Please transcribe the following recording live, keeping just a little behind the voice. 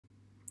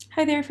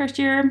Hi there, first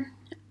year.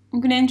 I'm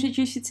going to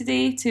introduce you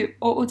today to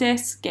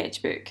Autodesk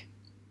Sketchbook.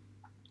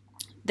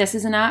 This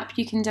is an app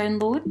you can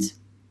download.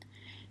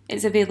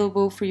 It's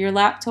available for your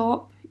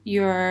laptop,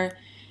 your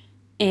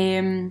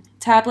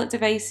tablet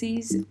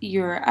devices,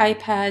 your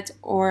iPad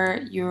or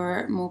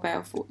your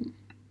mobile phone.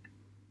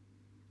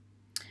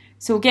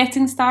 So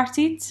getting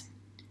started,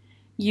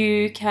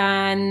 you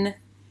can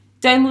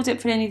download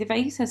it for any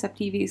device as I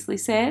previously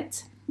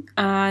said,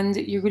 and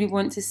you're going to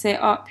want to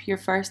set up your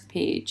first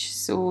page.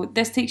 So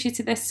this takes you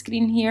to this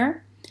screen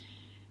here.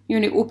 You're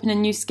going to open a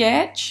new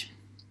sketch,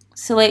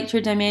 select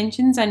your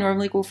dimensions. I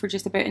normally go for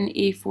just about an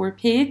A4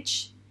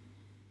 page,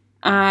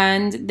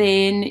 and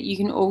then you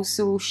can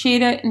also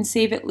share it and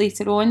save it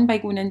later on by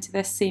going into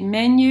this same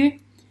menu,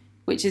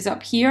 which is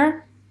up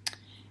here.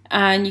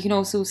 And you can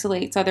also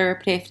select other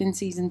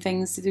preferences and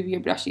things to do with your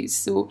brushes.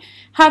 So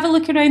have a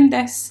look around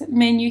this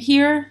menu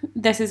here.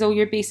 This is all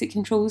your basic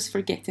controls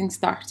for getting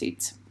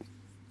started.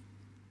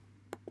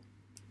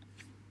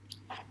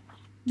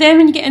 Then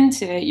when you get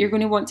into it, you're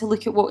going to want to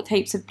look at what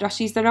types of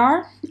brushes there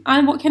are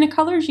and what kind of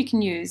colours you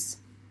can use.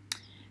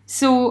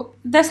 So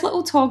this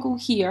little toggle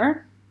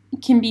here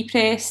can be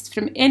pressed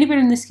from anywhere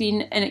on the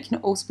screen, and it can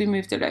also be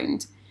moved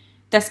around.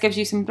 This gives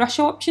you some brush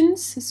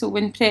options, so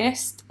when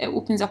pressed it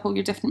opens up all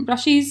your different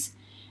brushes,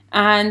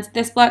 and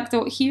this black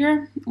dot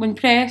here, when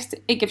pressed,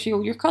 it gives you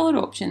all your colour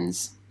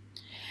options.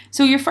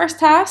 So your first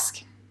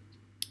task,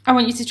 I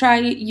want you to try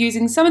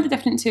using some of the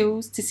different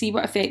tools to see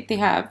what effect they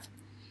have.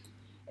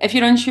 If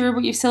you're unsure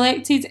what you've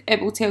selected,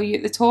 it will tell you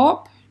at the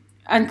top,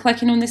 and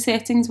clicking on the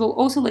settings will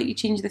also let you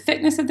change the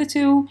thickness of the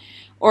tool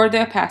or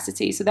the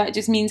opacity, so that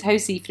just means how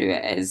see-through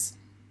it is.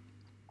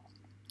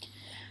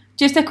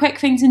 Just a quick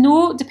thing to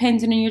note,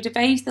 depending on your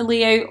device, the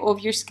layout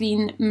of your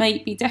screen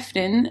might be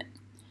different.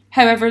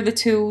 However, the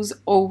tools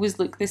always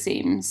look the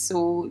same.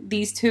 So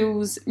these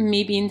tools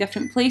may be in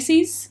different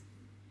places,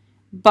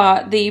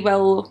 but they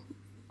will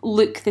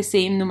look the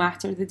same no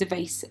matter the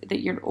device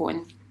that you're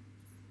on.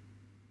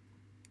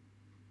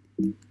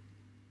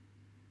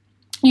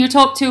 Your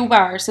top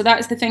toolbar, so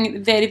that's the thing at the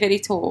very, very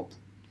top.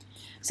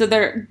 So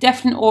there are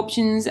different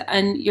options,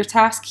 and your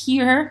task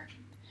here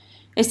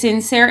is to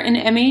insert an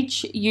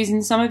image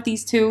using some of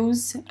these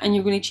tools, and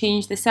you're going to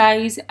change the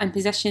size and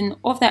position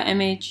of that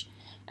image,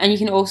 and you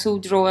can also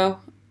draw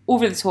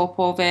over the top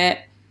of it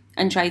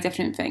and try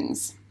different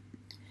things.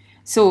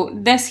 So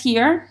this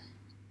here,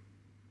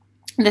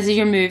 this is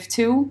your move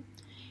tool,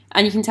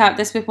 and you can tap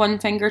this with one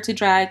finger to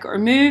drag or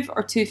move,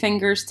 or two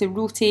fingers to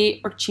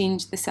rotate or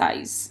change the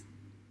size.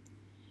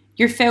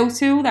 Your fill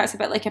tool, that's a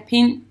bit like a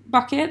paint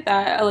bucket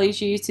that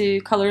allows you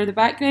to colour the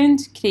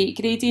background, create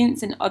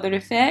gradients and other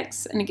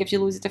effects, and it gives you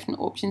loads of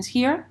different options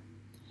here.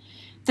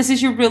 This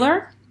is your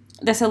ruler.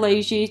 This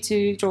allows you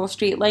to draw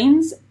straight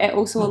lines. It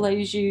also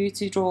allows you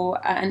to draw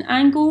at an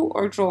angle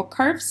or draw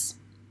curves.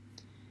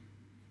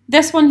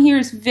 This one here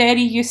is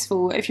very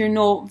useful if you're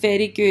not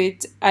very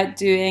good at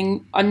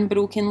doing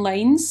unbroken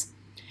lines.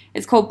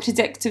 It's called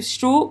predictive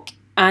stroke,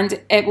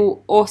 and it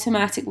will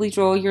automatically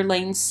draw your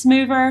lines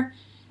smoother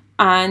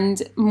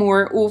and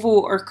more oval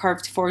or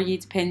curved for you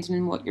depending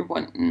on what you're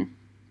wanting.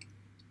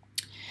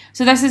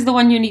 So this is the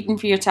one you're needing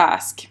for your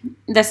task.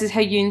 This is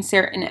how you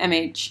insert an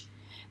image.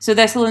 So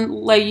this will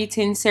allow you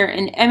to insert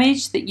an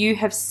image that you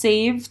have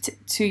saved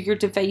to your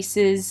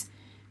device's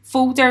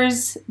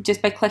folders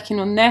just by clicking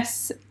on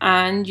this,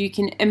 and you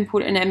can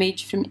import an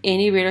image from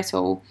anywhere at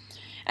all.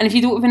 And if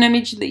you don't have an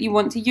image that you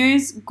want to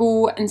use,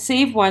 go and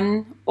save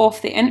one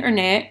off the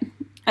internet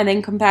and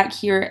then come back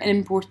here and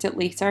import it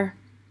later.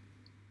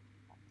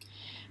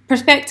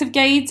 Perspective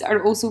guides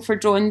are also for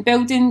drawing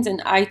buildings and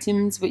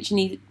items which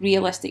need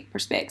realistic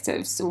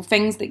perspective, so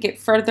things that get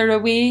further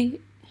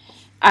away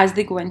as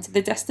they go into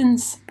the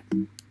distance.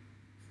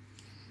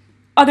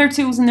 Other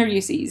tools and their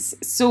uses.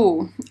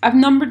 So I've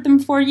numbered them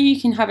for you. You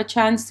can have a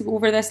chance to go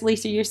over this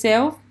later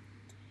yourself.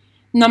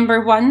 Number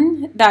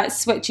 1, that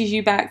switches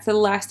you back to the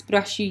last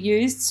brush you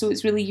used, so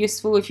it's really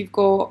useful if you've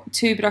got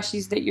two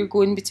brushes that you're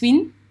going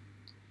between.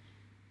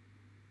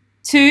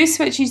 2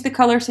 switches the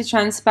colour to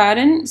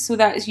transparent, so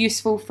that is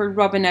useful for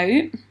rubbing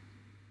out.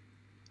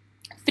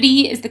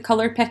 3 is the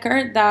colour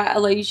picker, that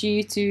allows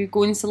you to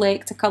go and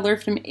select a colour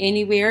from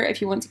anywhere if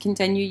you want to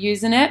continue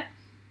using it.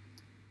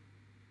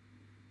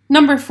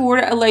 Number 4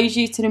 allows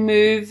you to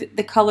remove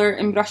the colour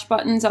and brush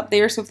buttons up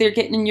there, so if they're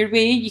getting in your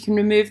way you can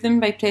remove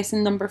them by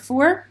pressing number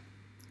 4.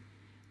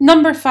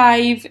 Number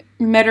 5,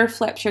 mirror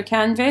flips your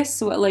canvas,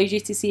 so it allows you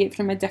to see it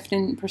from a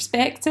different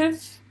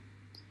perspective.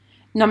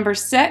 Number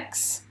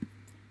 6,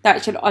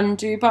 that's your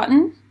undo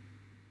button.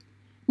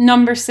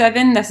 Number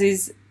 7, this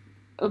is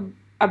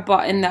a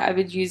button that I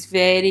would use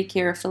very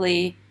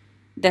carefully.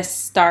 This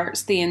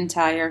starts the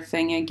entire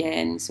thing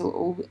again, so it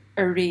will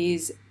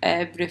erase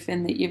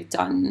everything that you've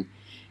done.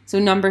 So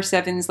number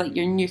 7 is like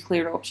your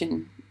nuclear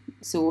option.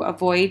 So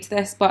avoid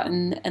this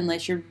button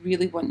unless you're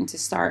really wanting to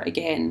start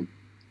again.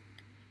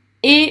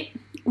 8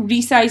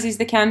 resizes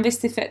the canvas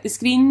to fit the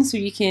screen, so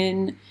you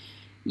can,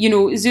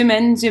 zoom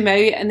in, zoom out,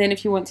 and then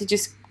if you want to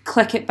just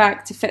click it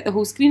back to fit the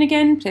whole screen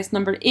again, press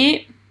number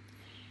 8.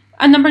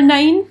 And number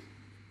 9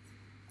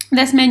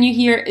 This menu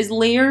here is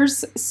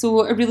layers,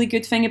 so a really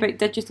good thing about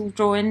digital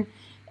drawing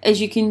is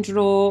you can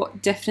draw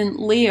different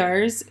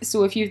layers.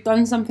 So if you've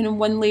done something in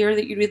one layer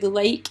that you really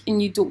like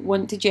and you don't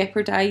want to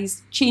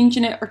jeopardise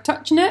changing it or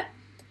touching it,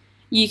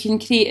 you can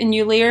create a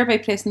new layer by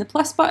pressing the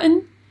plus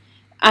button,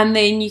 and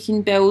then you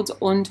can build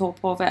on top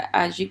of it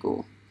as you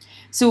go.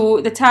 So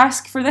the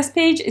task for this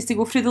page is to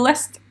go through the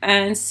list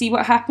and see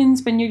what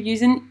happens when you're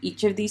using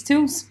each of these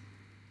tools.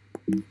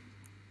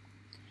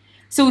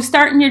 So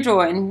starting your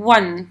drawing,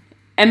 1,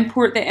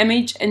 import the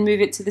image and move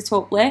it to the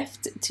top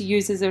left to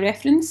use as a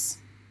reference.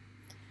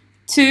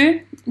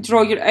 2,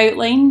 draw your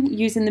outline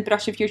using the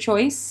brush of your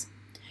choice.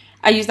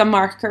 I used a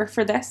marker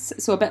for this,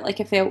 so a bit like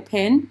a felt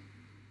pen.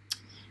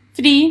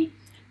 3,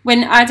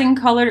 when adding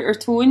colour or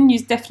tone,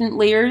 use different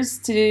layers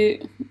to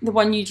the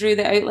one you drew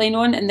the outline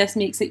on, and this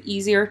makes it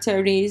easier to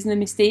erase the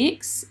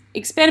mistakes.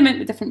 Experiment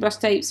with different brush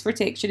types for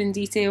texture and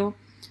detail.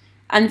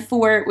 And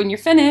 4, when you're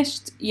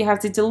finished, you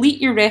have to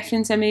delete your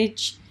reference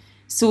image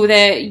so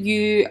that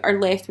you are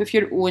left with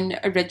your own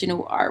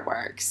original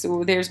artwork.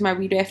 So there's my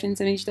wee reference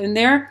image down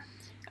there,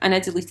 and I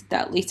deleted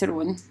that later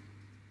on.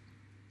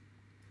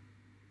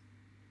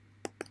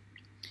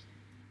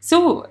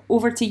 So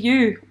over to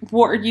you.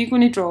 What are you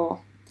going to draw?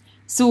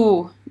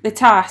 So the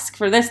task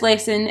for this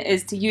lesson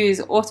is to use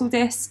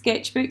Autodesk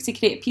Sketchbook to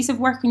create a piece of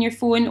work on your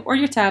phone or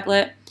your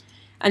tablet.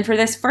 And for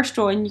this first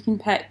drawing, you can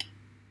pick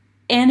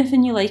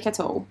anything you like at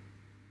all.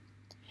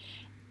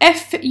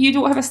 If you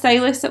don't have a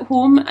stylus at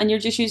home and you're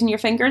just using your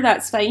finger,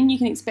 that's fine. You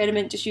can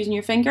experiment just using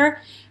your finger.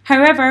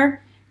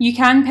 However, you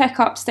can pick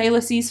up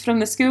styluses from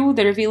the school.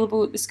 They're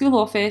available at the school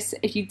office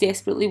if you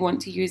desperately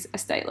want to use a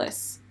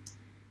stylus.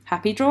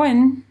 Happy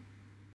drawing!